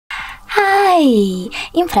Hi!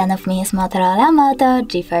 In front of me is Motorola Moto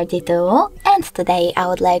G42, and today I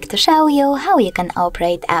would like to show you how you can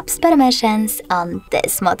operate apps permissions on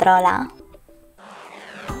this Motorola.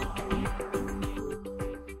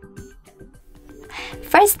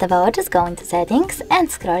 First of all, just go into Settings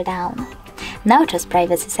and scroll down. Now choose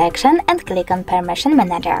Privacy section and click on Permission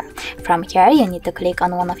Manager. From here you need to click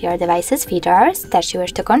on one of your device's features that you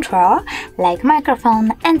wish to control, like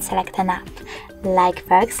microphone, and select an app, like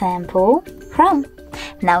for example, Chrome.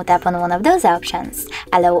 Now tap on one of those options.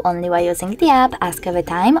 Allow only while using the app, ask every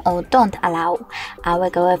time, or don't allow. I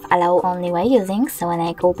will go with allow only while using, so when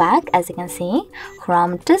I go back, as you can see,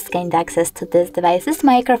 Chrome just gained access to this device's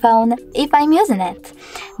microphone if I'm using it.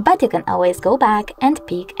 But you can always go back and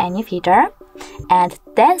pick any feature and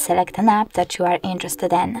then select an app that you are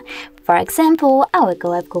interested in. For example, I will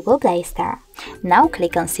go with Google Play Store. Now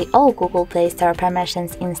click on See all Google Play Store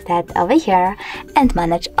permissions instead over here and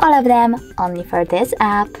manage all of them only for this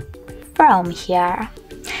app from here.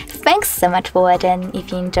 Thanks so much for watching.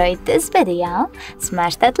 If you enjoyed this video,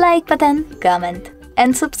 smash that like button, comment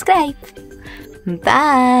and subscribe.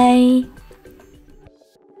 Bye!